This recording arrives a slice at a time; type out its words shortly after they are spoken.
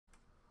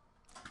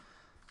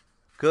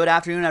Good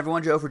afternoon,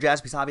 everyone. Joe for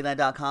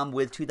JaspysHobbyland.com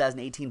with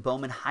 2018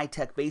 Bowman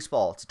High-Tech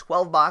Baseball. It's a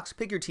 12-box.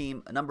 Pick your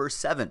team, number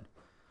 7.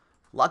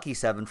 Lucky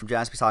 7 from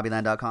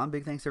JaspysHobbyland.com.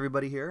 Big thanks to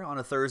everybody here on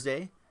a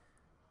Thursday.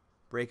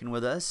 Breaking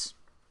with us.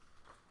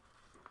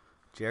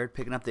 Jared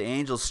picking up the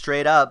Angels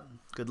straight up.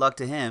 Good luck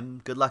to him.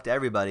 Good luck to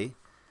everybody.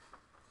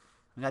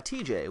 We got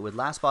TJ with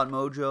Last Spot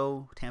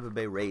Mojo, Tampa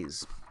Bay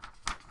Rays.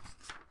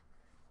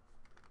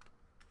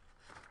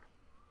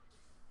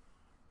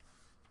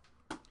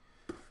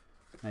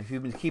 Now, if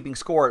you've been keeping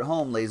score at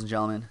home, ladies and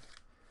gentlemen,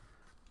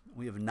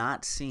 we have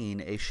not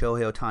seen a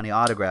Shohei Ohtani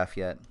autograph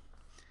yet.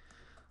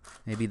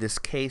 Maybe this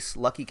case,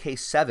 lucky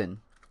case 7,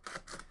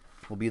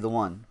 will be the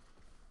one.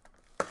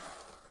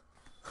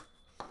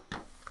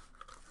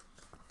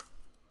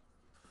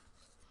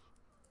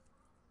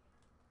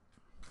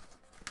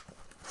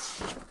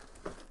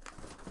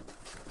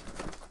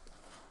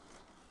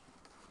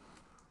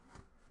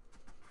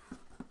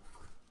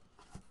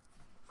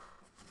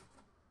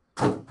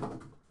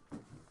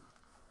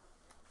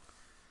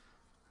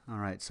 All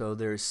right, so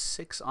there's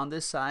 6 on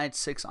this side,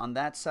 6 on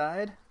that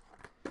side.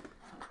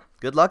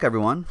 Good luck,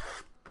 everyone.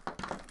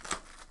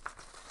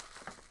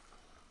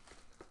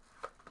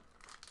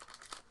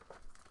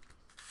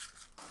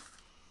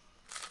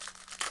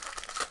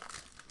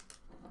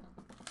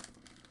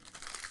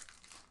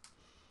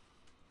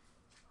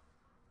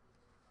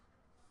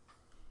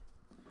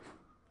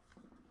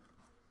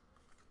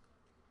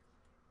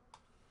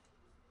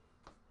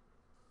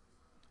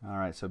 All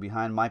right, so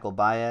behind Michael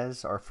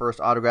Baez, our first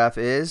autograph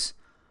is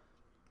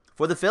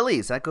for the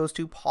Phillies. That goes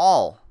to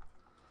Paul,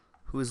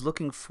 who is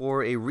looking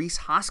for a Rhys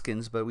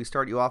Hoskins, but we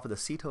start you off with a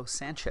Cito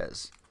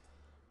Sanchez.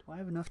 Do I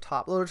have enough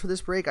top loaders for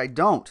this break? I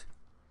don't.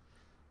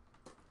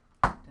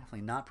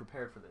 Definitely not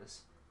prepared for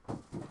this.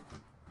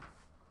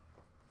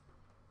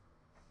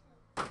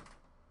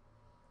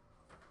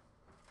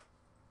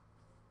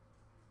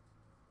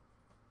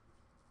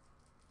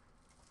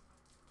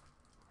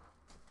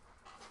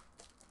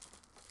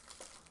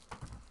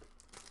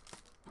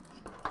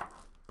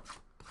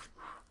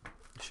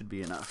 Should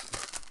be enough.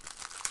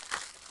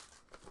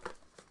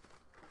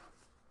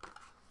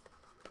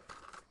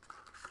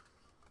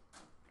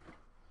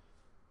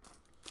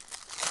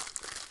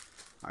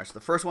 All right, so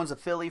the first one's a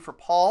Philly for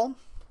Paul.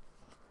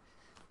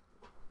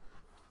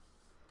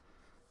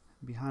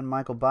 Behind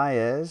Michael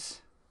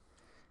Baez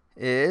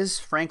is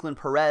Franklin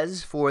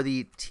Perez for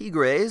the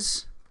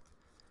Tigres.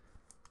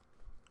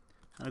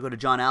 I'm going to go to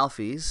John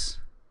Alfies.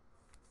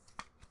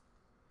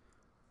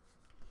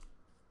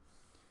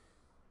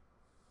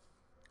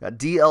 Got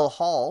D.L.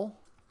 Hall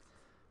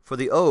for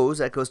the O's.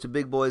 That goes to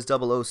Big Boys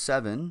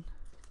 007.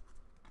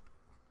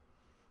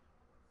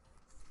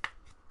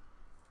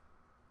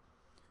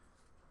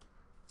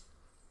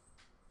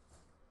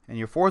 And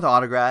your fourth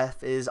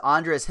autograph is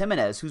Andres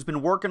Jimenez, who's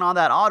been working on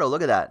that auto.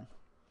 Look at that.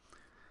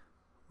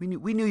 We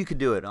knew you could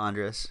do it,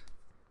 Andres.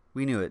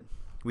 We knew it.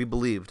 We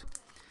believed.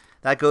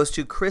 That goes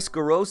to Chris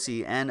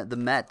Garossi and the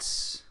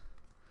Mets.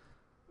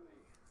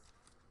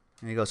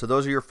 There you go. So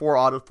those are your 4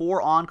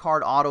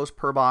 on-card autos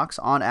per box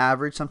on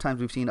average. Sometimes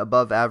we've seen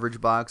above average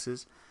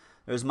boxes.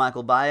 There's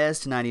Michael Baez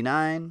to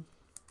 99.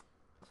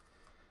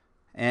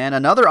 And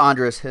another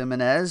Andres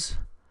Jimenez.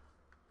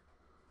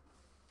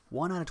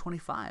 1 out of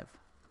 25.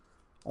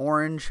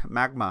 Orange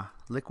magma.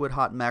 Liquid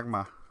hot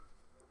magma.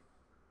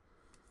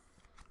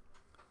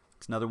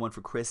 It's another one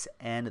for Chris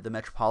and the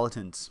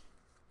Metropolitans.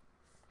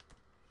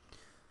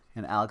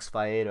 And Alex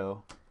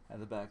Faedo at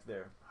the back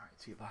there. All right,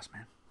 see you, boss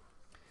man.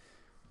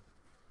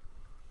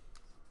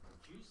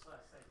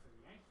 Last night for the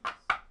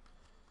Yankees.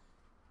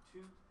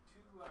 Two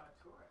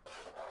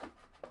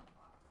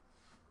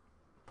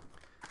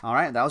All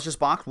right, that was just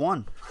box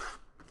 1.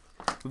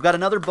 We've got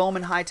another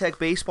Bowman High-Tech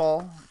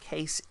Baseball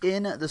case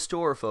in the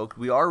store, folks.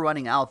 We are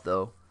running out,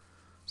 though,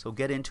 so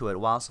get into it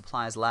while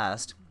supplies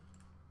last.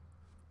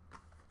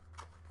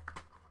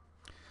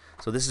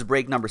 So this is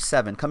break number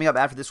 7. Coming up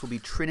after this will be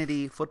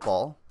Trinity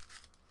Football.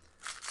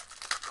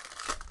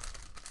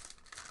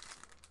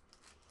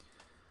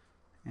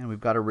 And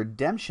we've got a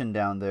redemption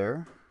down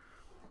there.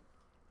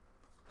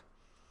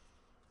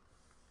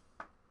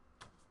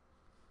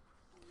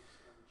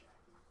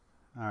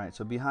 All right,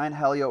 so behind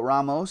Heliot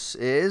Ramos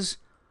is,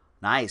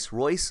 nice,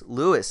 Royce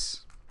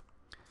Lewis.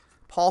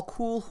 Paul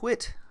Cool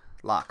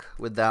Whitlock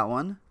with that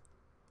one.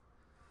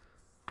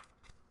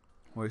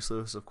 Royce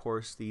Lewis, of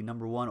course, the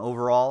 #1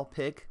 overall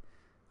pick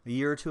a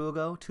year or 2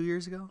 ago, 2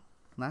 years ago.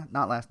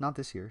 Not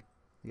this year.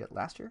 You got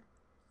last year?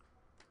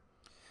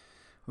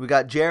 We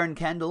got Jaron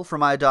Kendall for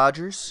my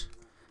Dodgers.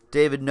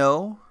 David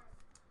No.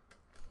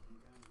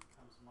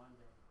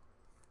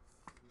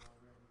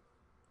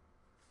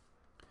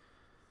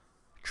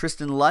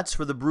 Tristan Lutz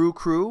for the Brew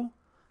Crew.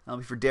 That'll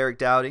be for Derek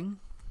Dowding.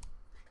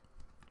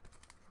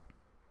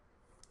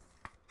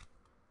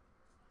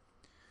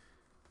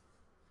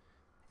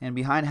 And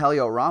behind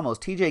Heliot Ramos,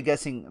 TJ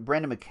guessing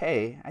Brandon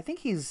McKay. I think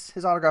his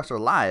autographs are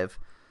live,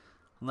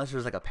 unless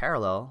there's like a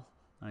parallel.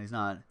 No, he's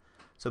not.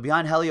 So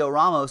behind Heliot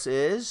Ramos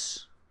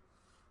is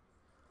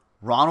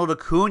Ronald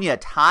Acuna,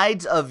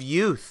 Tides of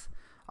Youth.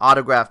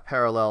 Autograph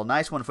parallel.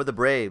 Nice one for the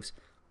Braves.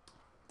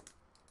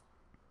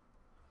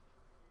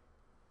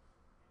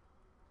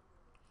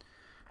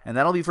 And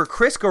that'll be for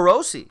Chris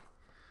Garossi.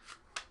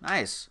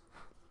 Nice.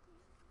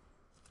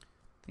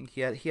 I think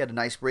he had a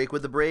nice break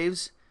with the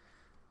Braves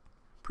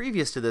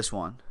previous to this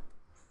one.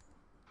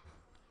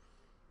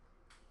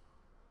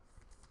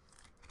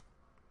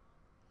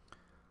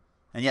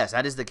 And yes,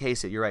 that is the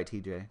case. You're right,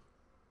 TJ.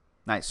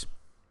 Nice.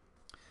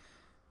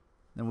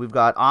 Then we've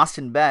got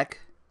Austin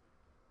Beck.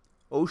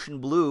 Ocean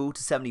Blue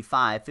to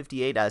 75.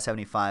 58 out of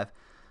 75.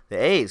 The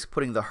A's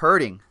putting the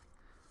hurting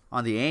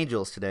on the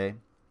Angels today.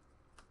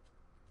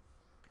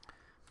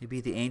 They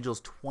beat the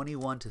Angels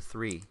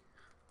 21-3.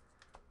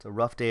 It's a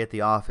rough day at the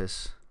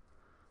office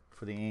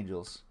for the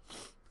Angels.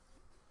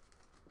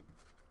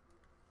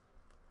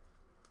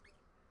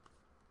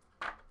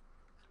 All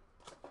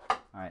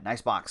right,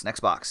 nice box. Next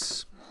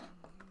box.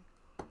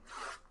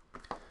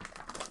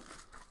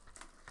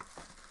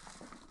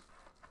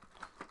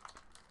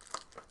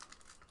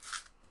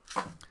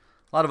 A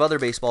lot of other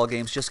baseball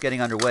games just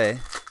getting underway.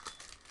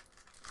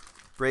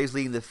 Braves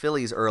leading the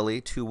Phillies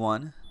early,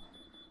 2-1.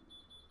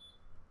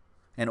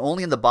 And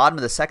only in the bottom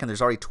of the second,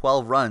 there's already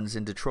 12 runs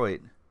in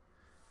Detroit.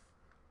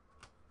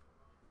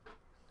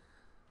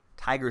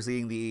 Tigers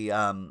leading the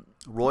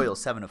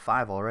Royals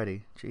 7-5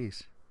 already.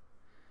 Jeez.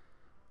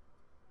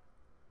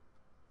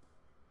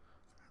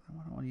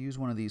 I want to use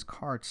one of these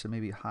carts to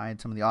maybe hide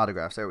some of the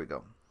autographs. There we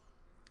go.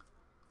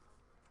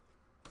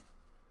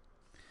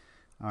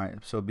 All right,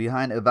 so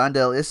behind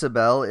Evandel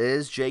Isabel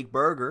is Jake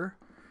Berger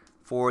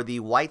for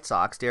the White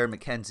Sox, Darren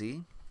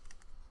McKenzie.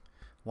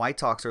 White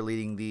Sox are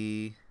leading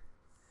the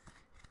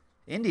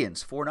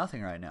Indians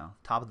 4-0 right now,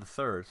 top of the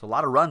third. So a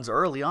lot of runs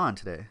early on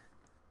today.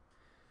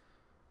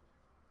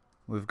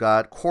 We've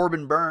got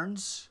Corbin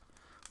Burns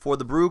for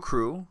the Brew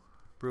Crew.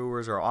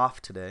 Brewers are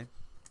off today.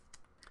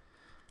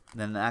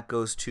 And then that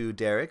goes to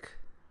Derek.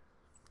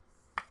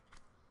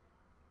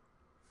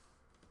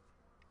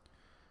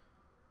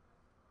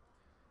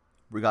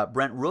 We got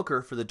Brent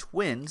Rooker for the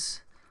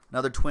Twins.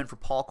 Another twin for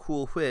Paul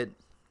Coolwhit.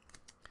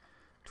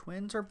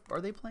 Twins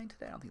are they playing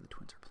today? I don't think the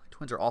Twins are playing.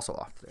 Twins are also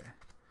off today.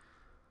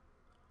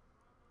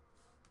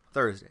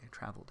 Thursday,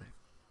 travel day.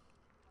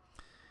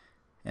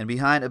 And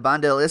behind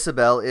Evandel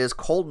Isabel is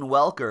Colton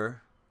Welker,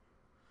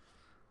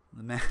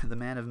 the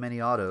man of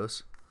many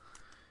autos.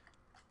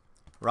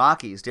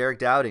 Rockies, Derek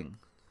Dowding.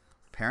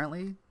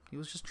 Apparently, he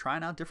was just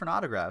trying out different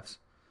autographs,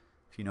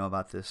 if you know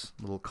about this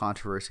little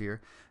controversy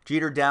here.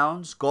 Jeter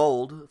Downs,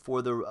 gold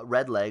for the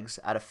Redlegs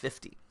out of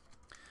 50.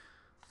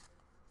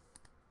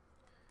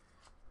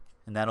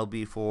 And that'll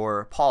be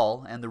for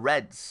Paul and the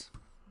Reds.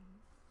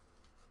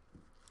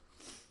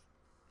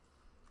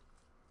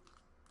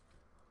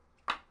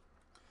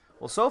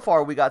 Well, so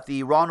far we got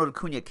the Ronald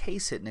Acuna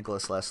case hit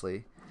Nicholas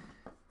Leslie.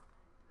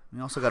 We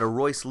also got a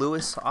Royce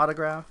Lewis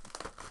autograph.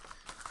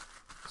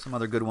 Some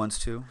other good ones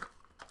too.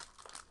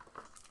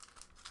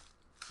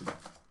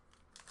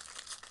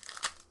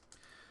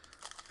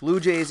 Blue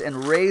Jays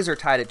and Rays are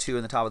tied at 2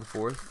 in the top of the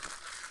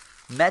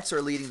fourth. Mets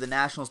are leading the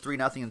Nationals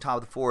 3-0 in the top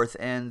of the fourth,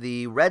 and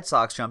the Red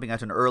Sox jumping out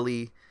to an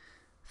early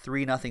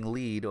 3-0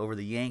 lead over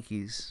the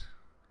Yankees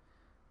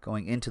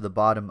going into the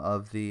bottom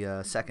of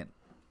the second.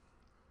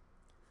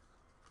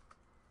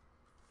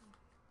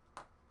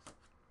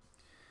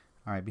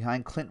 All right,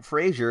 behind Clint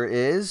Frazier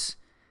is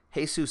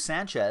Jesus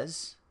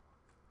Sanchez.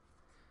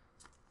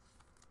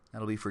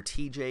 That'll be for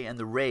TJ and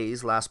the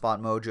Rays, last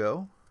spot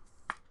mojo.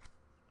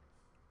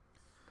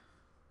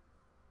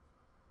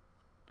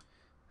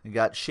 We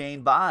got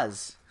Shane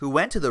Baz, who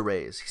went to the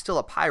Rays. He's still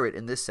a Pirate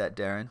in this set,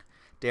 Darren.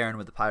 Darren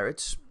with the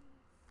Pirates.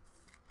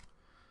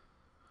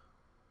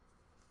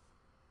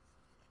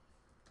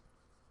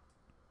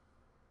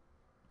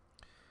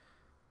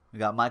 We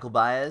got Michael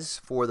Baez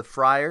for the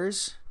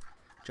Friars.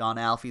 John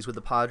Alfies with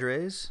the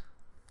Padres.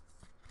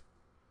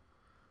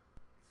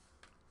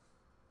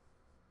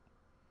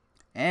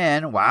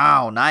 And,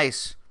 wow,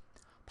 nice.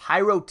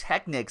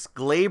 Pyrotechnics,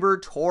 Gleyber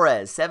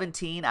Torres,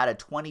 17 out of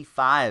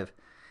 25.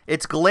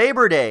 It's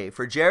Gleyber Day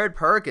for Jared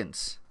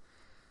Perkins.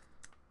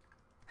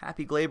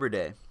 Happy Gleyber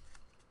Day.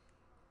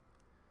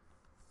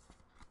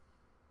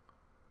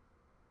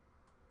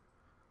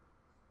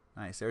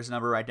 Nice. There's a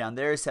number right down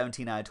there,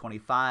 17 out of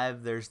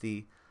 25. There's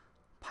the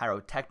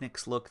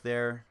Pyrotechnics look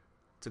there.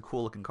 It's a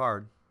cool looking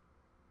card.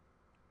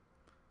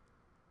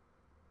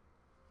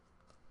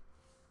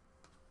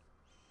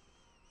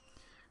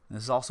 And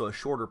this is also a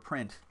shorter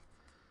print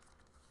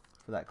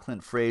for that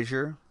Clint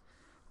Frazier.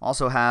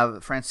 Also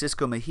have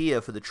Francisco Mejia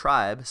for the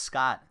Tribe.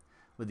 Scott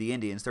with the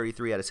Indians,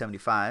 33 out of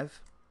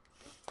 75.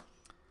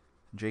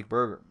 Jake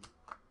Berger.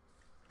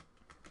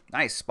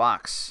 Nice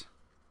box.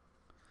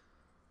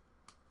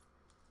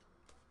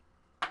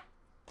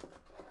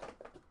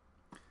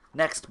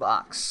 Next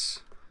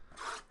box.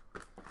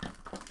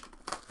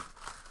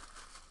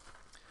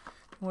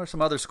 What are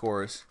some other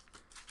scores?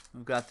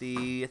 We've got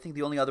I think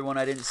the only other one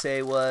I didn't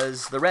say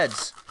was the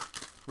Reds.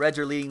 Reds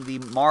are leading the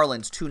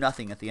Marlins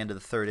 2-0 at the end of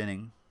the third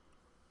inning.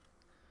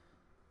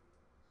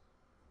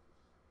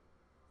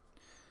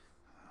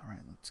 All right,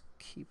 let's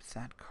Let's keep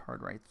that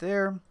card right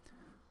there.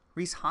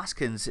 Reese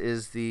Hoskins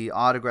is the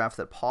autograph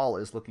that Paul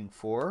is looking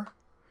for.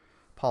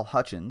 Paul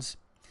Hutchins.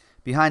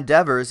 Behind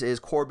Devers is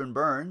Corbin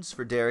Burns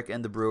for Derek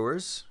and the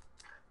Brewers.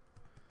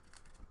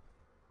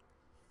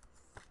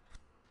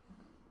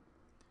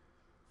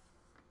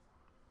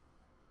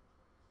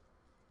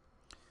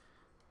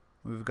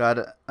 We've got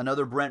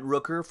another Brent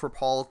Rooker for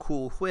Paul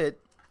Cool-Whitt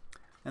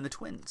and the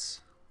Twins.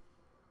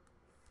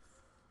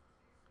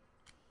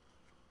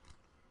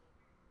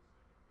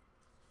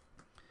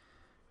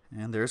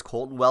 And there's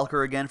Colton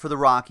Welker again for the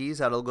Rockies.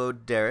 That'll go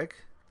Derek.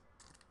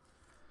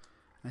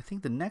 I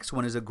think the next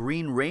one is a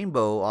green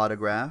rainbow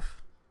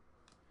autograph.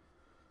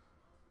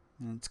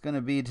 And it's going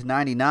to be to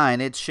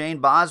 99. It's Shane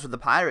Baz for the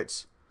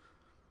Pirates.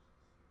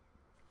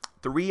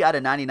 3 out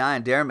of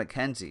 99, Darren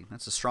McKenzie.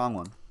 That's a strong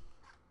one.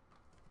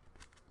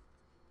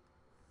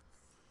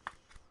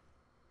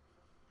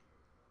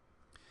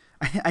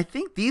 I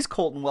think these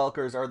Colton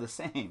Welkers are the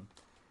same.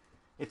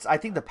 I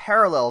think the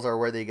parallels are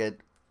where they get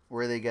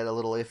a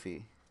little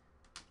iffy.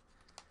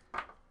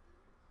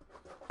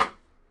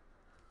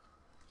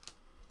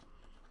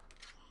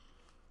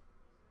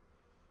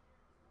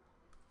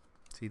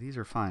 See, these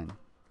are fine.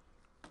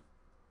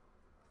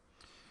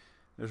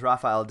 There's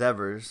Rafael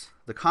Devers.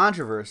 The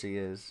controversy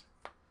is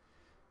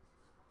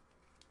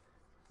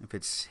if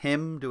it's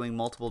him doing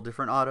multiple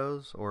different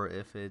autos or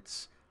if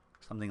it's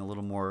something a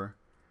little more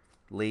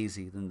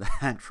lazy than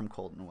that from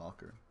Colton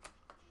Welker.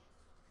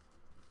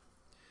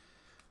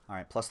 All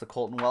right, plus the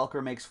Colton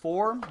Welker makes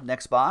 4.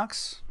 Next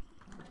box.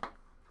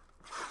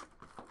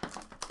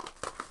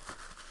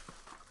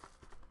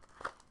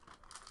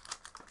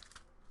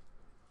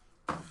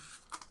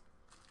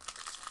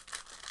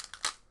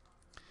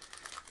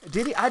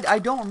 Did he? I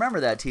don't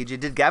remember that, TJ.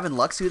 Did Gavin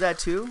Lux do that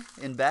too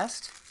in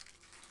Best?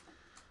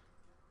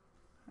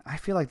 I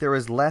feel like there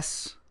was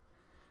less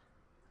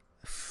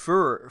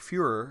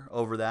furor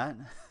over that.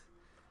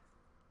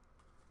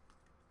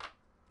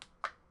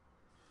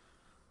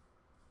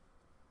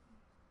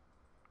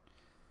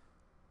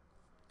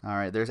 All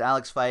right, there's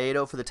Alex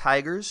Faedo for the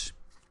Tigers.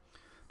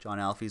 John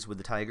Alfie's with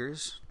the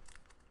Tigers.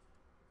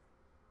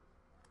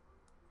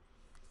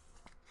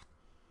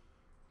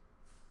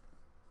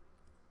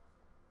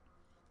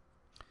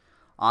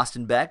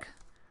 Austin Beck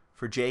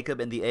for Jacob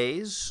and the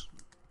A's.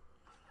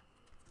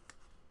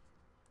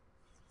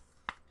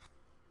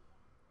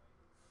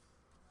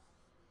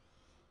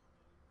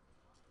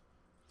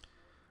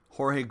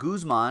 Jorge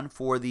Guzman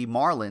for the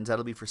Marlins.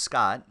 That'll be for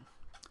Scott.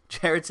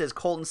 Jared says,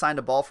 Colton signed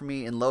a ball for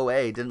me in low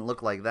A. Didn't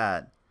look like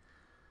that.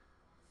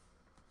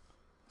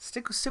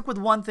 Stick with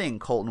one thing,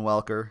 Colton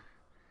Welker.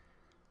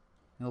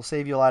 It'll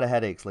save you a lot of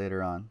headaches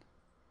later on.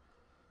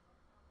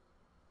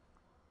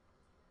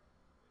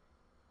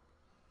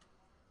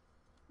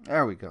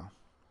 There we go.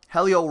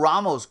 Helio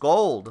Ramos,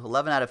 gold.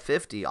 11 out of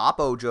 50.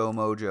 Oppo Joe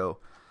Mojo.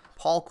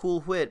 Paul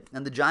Cool-Whitt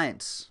and the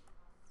Giants.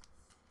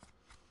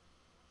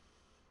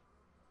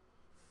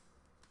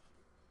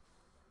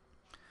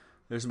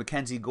 There's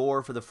Mackenzie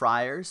Gore for the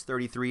Friars.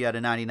 33 out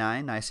of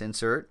 99. Nice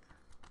insert.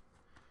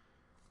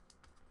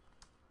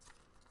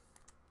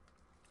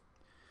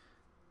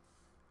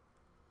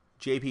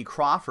 J.P.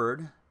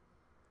 Crawford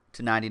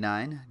to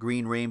 99.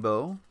 Green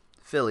Rainbow.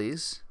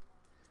 Phillies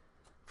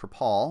for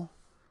Paul.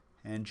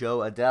 And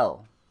Joe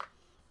Adele.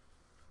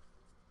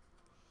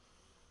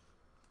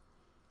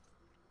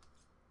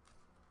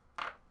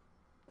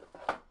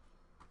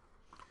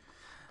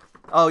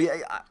 Oh,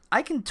 yeah,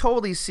 I can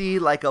totally see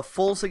like a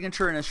full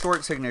signature and a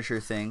short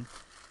signature thing.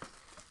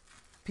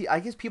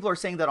 I guess people are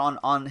saying that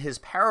on his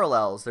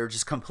parallels, they're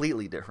just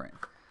completely different.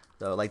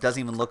 So, like,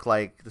 doesn't even look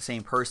like the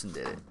same person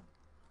did it.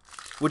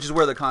 Which is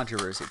where the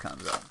controversy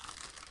comes up.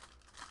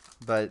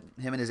 But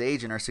him and his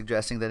agent are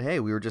suggesting that,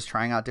 hey, we were just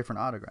trying out different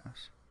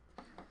autographs.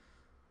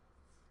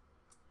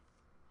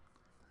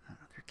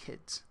 They're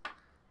kids.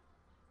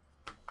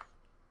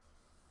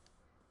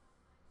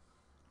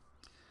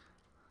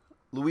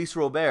 Luis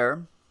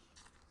Robert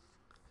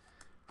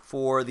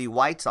for the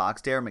White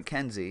Sox, Darren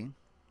McKenzie.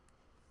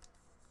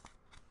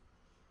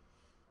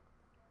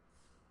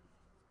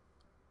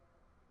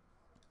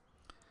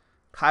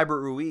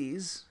 Kybert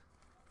Ruiz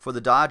for the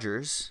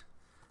Dodgers.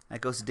 That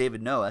goes to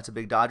David Noah. That's a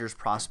big Dodgers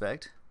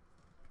prospect.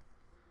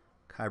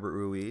 Kybert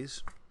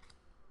Ruiz.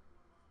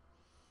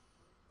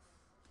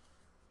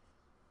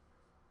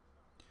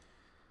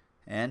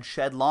 And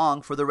Shed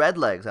Long for the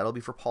Redlegs. That'll be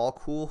for Paul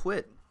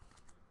Cool-Whitt.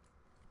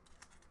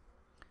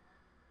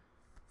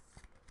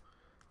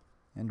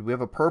 And we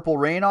have a Purple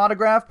Rain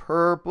autograph.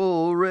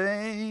 Purple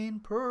Rain,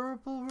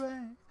 Purple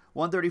Rain.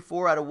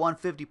 134 out of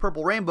 150.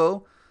 Purple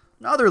Rainbow.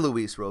 Another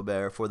Luis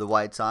Robert for the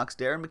White Sox.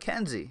 Darren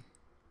McKenzie.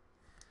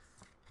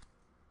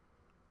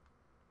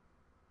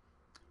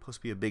 Supposed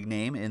to be a big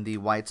name in the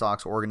White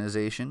Sox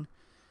organization.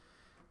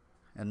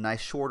 And a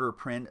nice shorter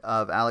print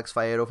of Alex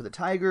Faedo for the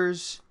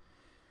Tigers.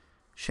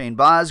 Shane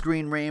Baz,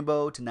 Green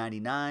Rainbow to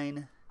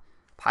 99.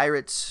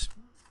 Pirates.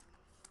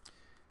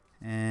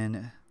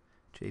 And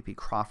J.P.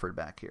 Crawford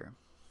back here.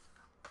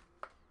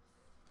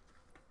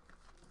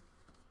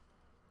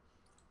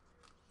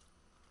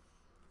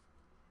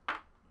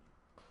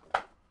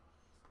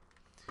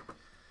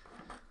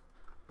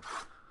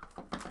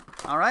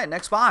 All right,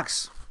 next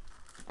box.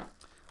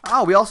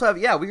 Oh, we also have,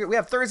 yeah, we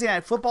have Thursday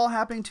Night Football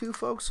happening too,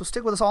 folks. So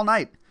stick with us all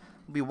night.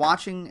 We'll be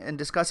watching and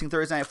discussing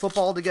Thursday Night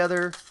Football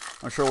together.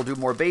 I'm sure we'll do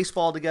more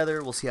baseball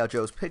together. We'll see how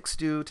Joe's picks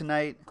do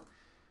tonight.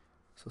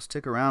 So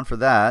stick around for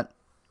that.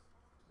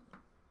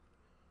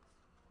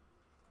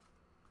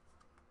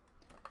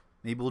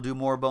 Maybe we'll do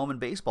more Bowman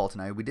baseball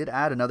tonight. We did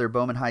add another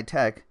Bowman High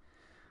Tech.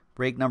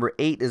 Break number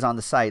 8 is on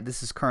the site.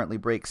 This is currently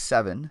break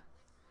 7.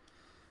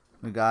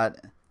 We got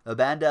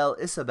Abandel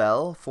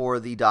Isabel for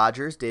the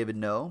Dodgers, David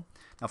No.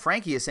 Now,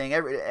 Frankie is saying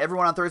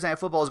everyone on Thursday Night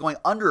Football is going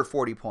under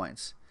 40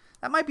 points.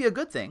 That might be a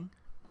good thing.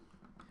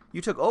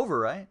 You took over,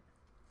 right?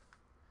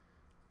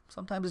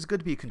 Sometimes it's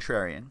good to be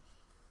contrarian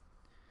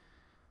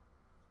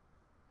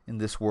in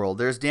this world.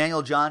 There's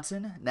Daniel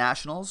Johnson,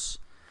 Nationals.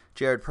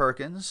 Jared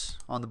Perkins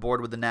on the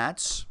board with the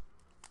Nats.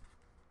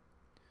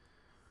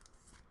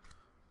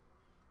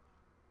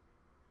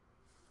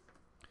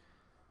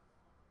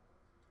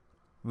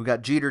 We've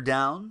got Jeter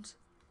Downs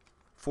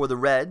for the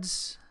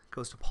Reds.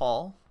 Goes to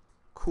Paul.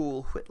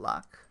 Cool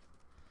Whitlock.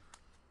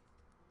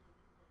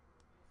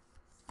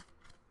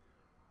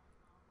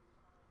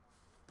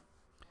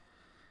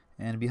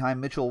 And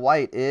behind Mitchell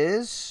White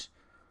is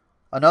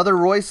another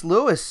Royce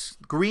Lewis.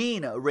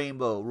 Green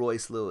rainbow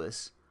Royce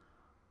Lewis.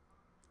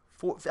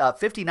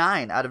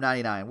 59 out of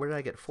 99. Where did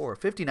I get 4?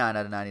 59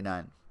 out of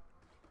 99.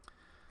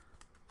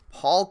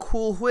 Paul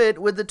Cool Whit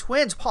with the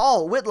Twins.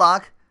 Paul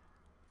Whitlock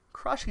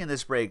crushing in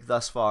this break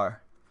thus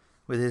far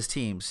with his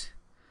teams.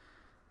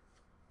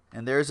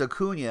 And there's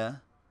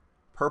Acuna,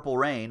 Purple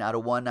Rain out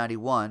of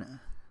 191.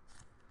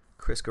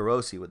 Chris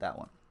Garossi with that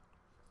one.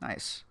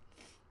 Nice.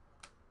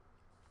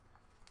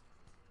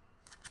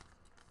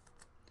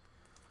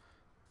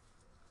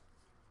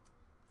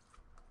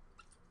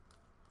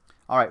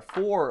 All right,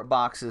 4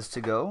 boxes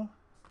to go.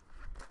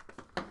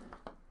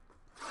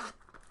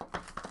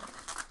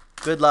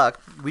 Good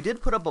luck. We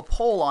did put up a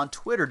poll on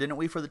Twitter, didn't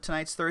we, for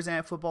tonight's Thursday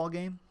Night Football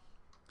game?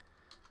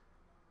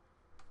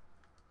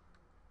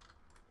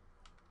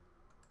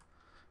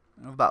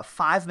 About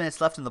 5 minutes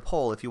left in the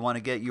poll if you want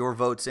to get your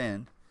votes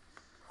in.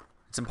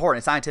 It's important.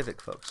 It's scientific,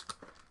 folks.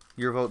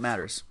 Your vote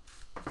matters.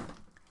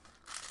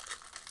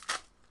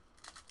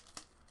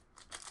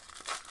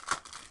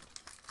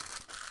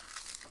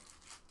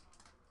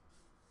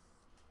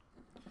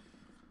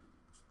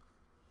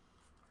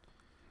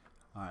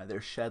 All right,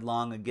 there's Shed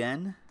Long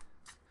again.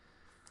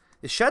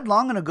 Is Shed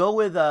Long going to go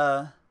with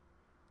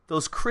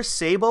those Chris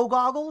Sabo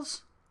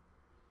goggles?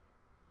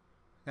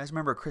 You guys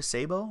remember Chris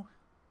Sabo?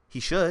 He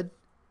should.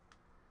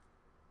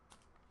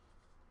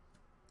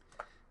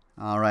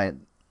 All right.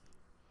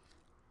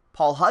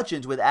 Paul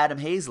Hutchins with Adam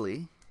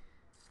Hazley.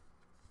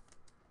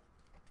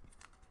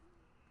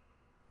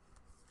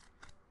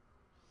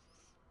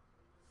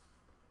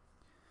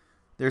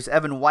 There's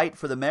Evan White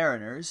for the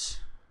Mariners.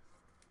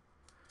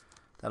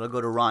 That'll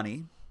go to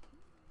Ronnie.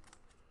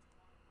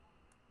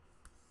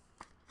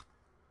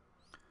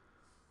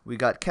 We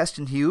got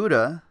Keston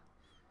Hiuta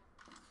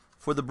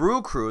for the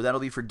Brew Crew. That'll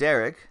be for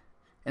Derek.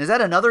 And is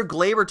that another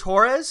Gleyber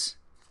Torres?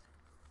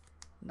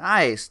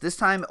 Nice. This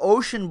time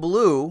Ocean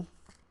Blue.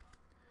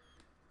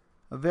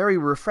 A very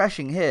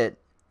refreshing hit.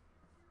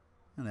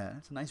 Look at that.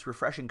 It's a nice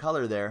refreshing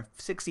color there.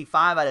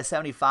 65 out of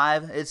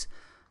 75. It's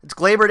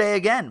Gleyber Day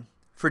again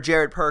for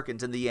Jared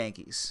Perkins and the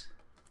Yankees.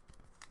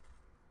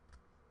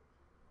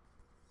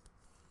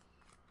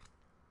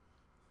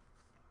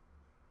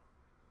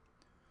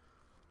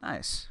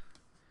 Nice.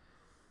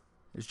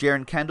 There's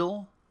Jaron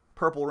Kendall,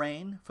 Purple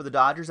Rain for the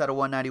Dodgers out of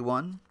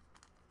 191.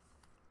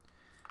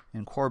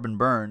 And Corbin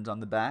Burns on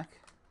the back.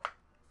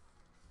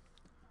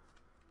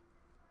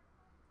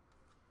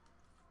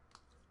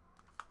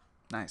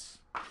 Nice.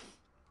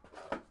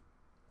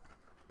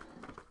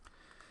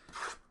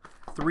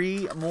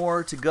 3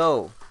 more to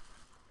go.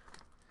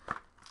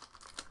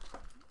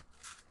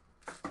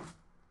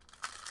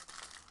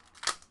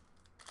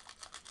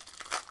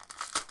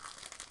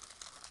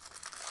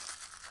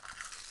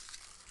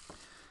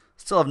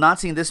 Still have not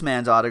seen this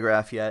man's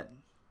autograph yet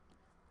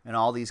in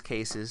all these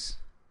cases.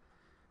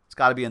 It's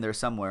got to be in there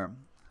somewhere.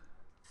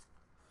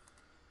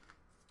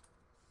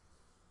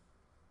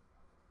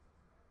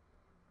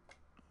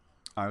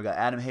 All right, we got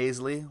Adam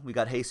Hazley. We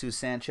got Jesus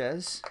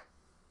Sanchez.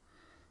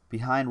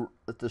 Behind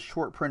the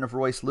short print of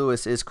Royce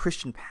Lewis is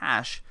Christian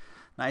Pash.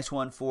 Nice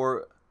one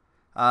for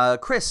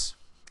Chris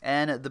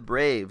and the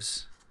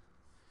Braves.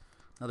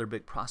 Another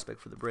big prospect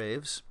for the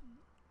Braves.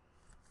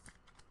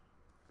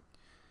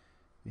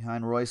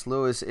 Behind Royce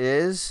Lewis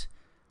is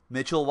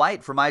Mitchell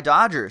White for my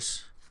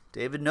Dodgers.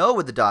 David No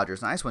with the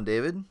Dodgers. Nice one,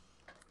 David.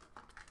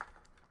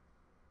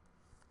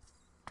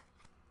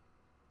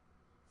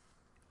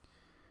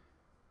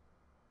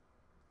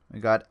 We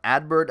got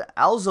Adbert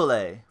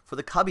Alzolay for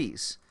the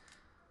Cubbies.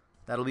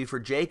 That'll be for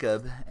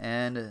Jacob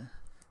and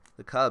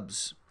the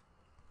Cubs.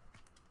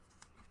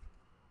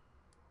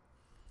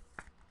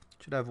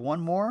 Should have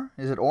one more.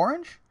 Is it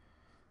orange?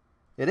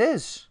 It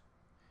is.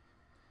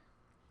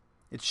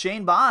 It's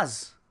Shane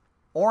Baz.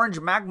 Orange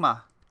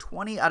Magma.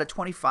 20 out of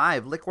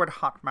 25. Liquid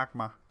Hot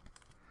Magma.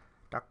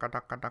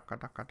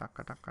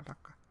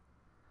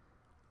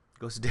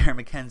 Goes to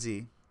Darren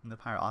McKenzie in the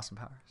Austin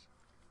Powers.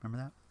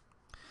 Remember that?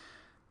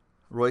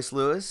 Royce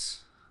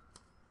Lewis.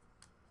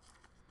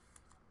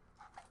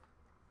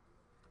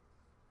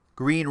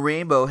 Green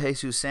Rainbow,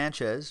 Jesus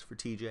Sanchez for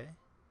TJ.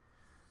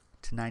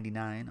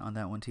 /99 on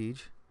that one,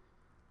 TJ.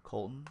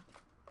 Colton.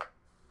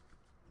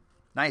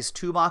 Nice.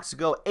 2 boxes to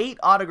go. 8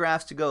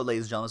 autographs to go,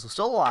 ladies and gentlemen. So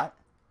still a lot.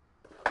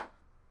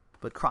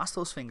 But cross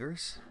those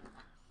fingers.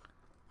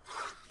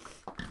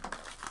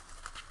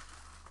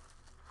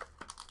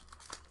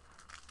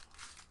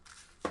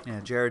 Yeah,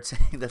 Jared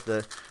saying that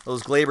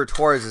those Glaber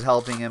Torres is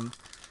helping him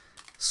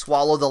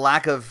swallow the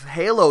lack of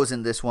halos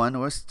in this one.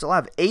 We still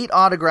have 8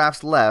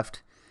 autographs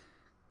left.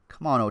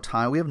 Come on,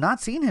 Ohtani. We have not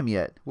seen him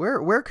yet.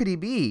 Where could he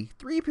be?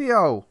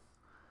 3PO.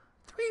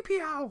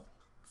 3PO.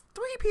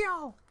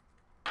 3PO.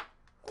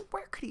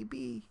 Where could he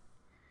be?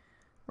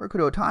 Where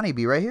could Ohtani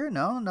be? Right here?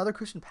 No, another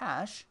Christian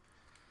Pash.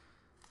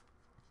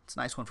 It's a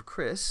nice one for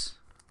Chris.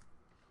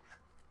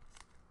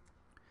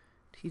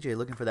 TJ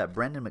looking for that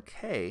Brendan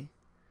McKay.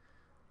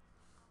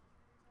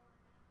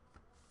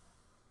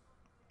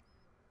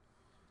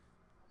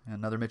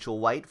 Another Mitchell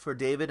White for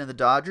David and the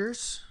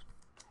Dodgers.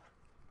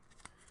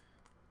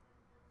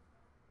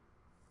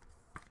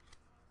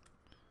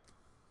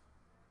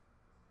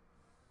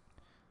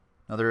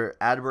 Another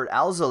Adbert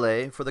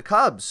Alzolay for the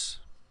Cubs.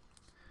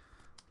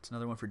 It's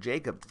another one for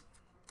Jacob.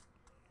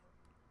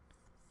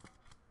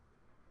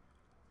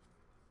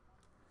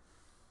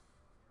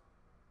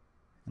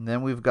 And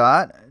then we've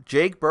got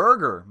Jake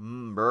Berger.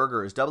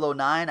 Berger is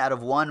 009 out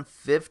of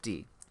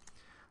 150.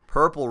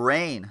 Purple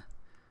Rain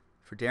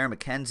for Darren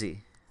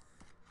McKenzie.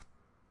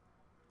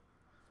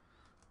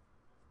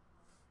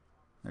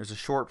 There's a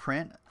short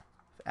print.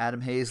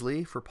 Adam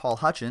Hazley for Paul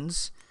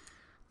Hutchins.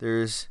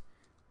 There's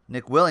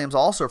Nick Williams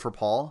also for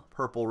Paul.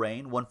 Purple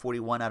Rain,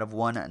 141 out of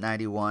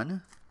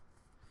 191.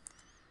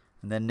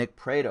 And then Nick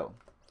Prado.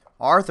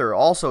 Arthur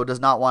also does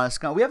not want to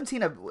skunk. We haven't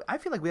seen I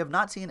feel like we have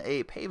not seen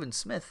a Pavin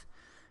Smith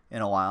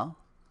in a while.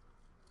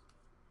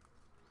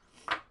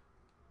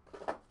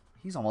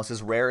 He's almost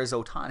as rare as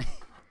Ohtani.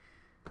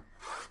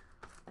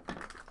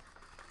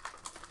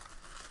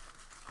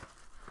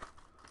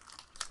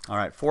 All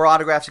right, 4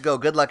 autographs to go.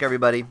 Good luck,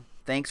 everybody.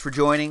 Thanks for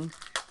joining.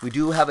 We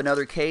do have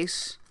another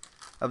case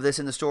of this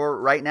in the store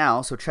right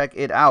now, so check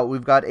it out.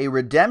 We've got a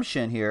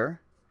redemption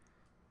here.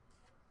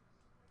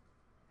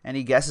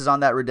 Any guesses on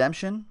that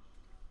redemption?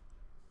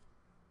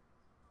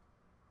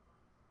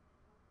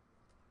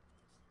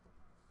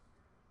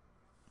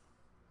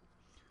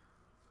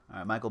 All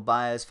right, Michael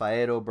Baez,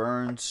 Faedo,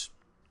 Burns.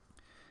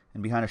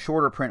 And behind a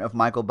shorter print of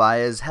Michael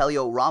Baez,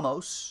 Helio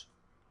Ramos.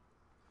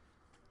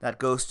 That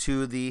goes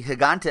to the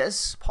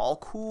Gigantes, Paul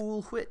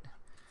Coolwhit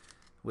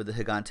with the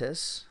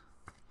Gigantes.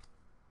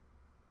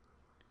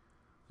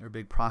 They're a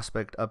big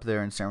prospect up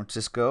there in San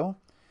Francisco.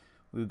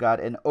 We've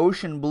got an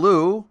Ocean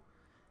Blue,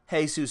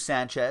 Jesus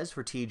Sanchez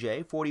for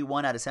TJ.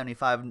 41 out of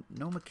 75.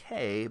 No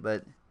McKay,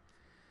 but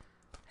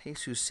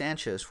Jesus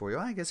Sanchez for you.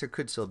 I guess there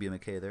could still be a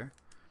McKay there.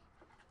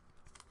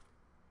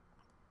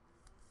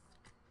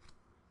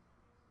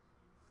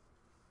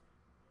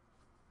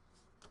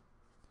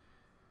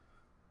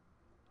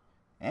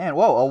 And,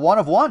 whoa, a 1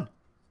 of 1.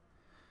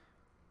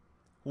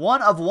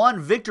 1 of 1,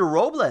 Victor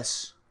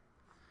Robles.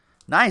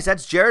 Nice,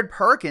 that's Jared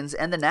Perkins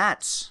and the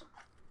Nats.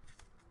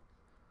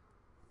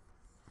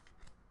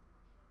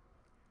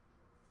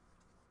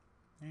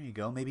 There you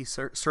go. Maybe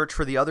search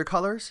for the other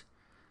colors.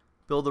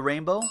 Build the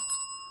rainbow.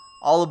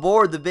 All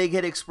aboard the Big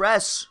Hit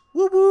Express.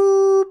 Whoop,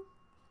 whoop.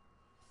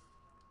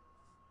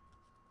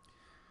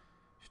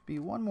 Should be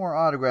one more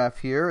autograph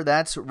here.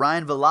 That's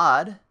Ryan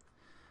Vilade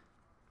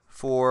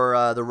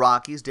for the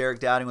Rockies. Derek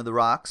Dowding with the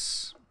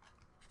Rocks.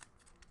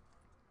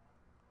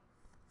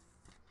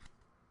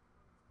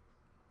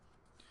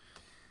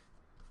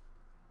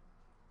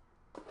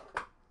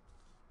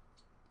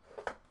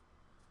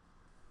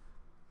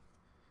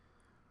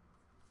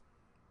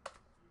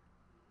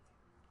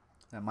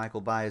 That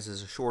Michael Baez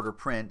is a shorter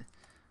print.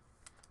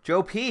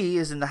 Joe P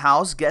is in the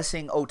house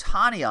guessing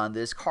Ohtani on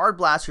this. Card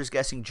Blasters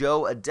guessing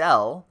Joe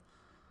Adele.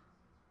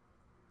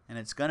 And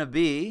it's going to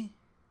be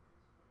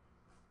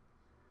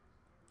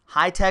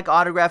high-tech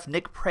autograph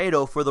Nick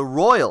Prado for the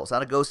Royals.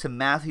 That goes to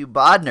Matthew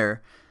Bodner.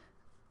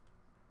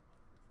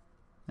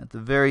 At the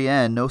very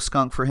end, no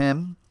skunk for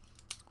him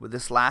with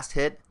this last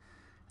hit.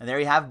 And there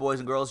you have it, boys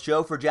and girls.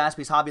 Joe for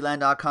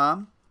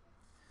JaspysHobbyland.com.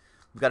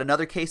 We've got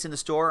another case in the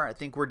store. I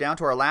think we're down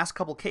to our last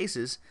couple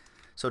cases.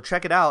 So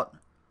check it out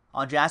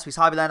on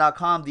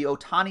JaspysHobbyland.com. The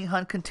Ohtani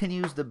hunt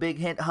continues. The big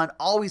hit hunt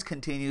always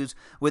continues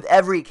with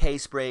every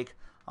case break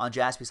on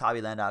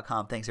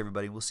JaspysHobbyland.com. Thanks,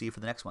 everybody. We'll see you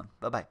for the next one.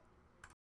 Bye-bye.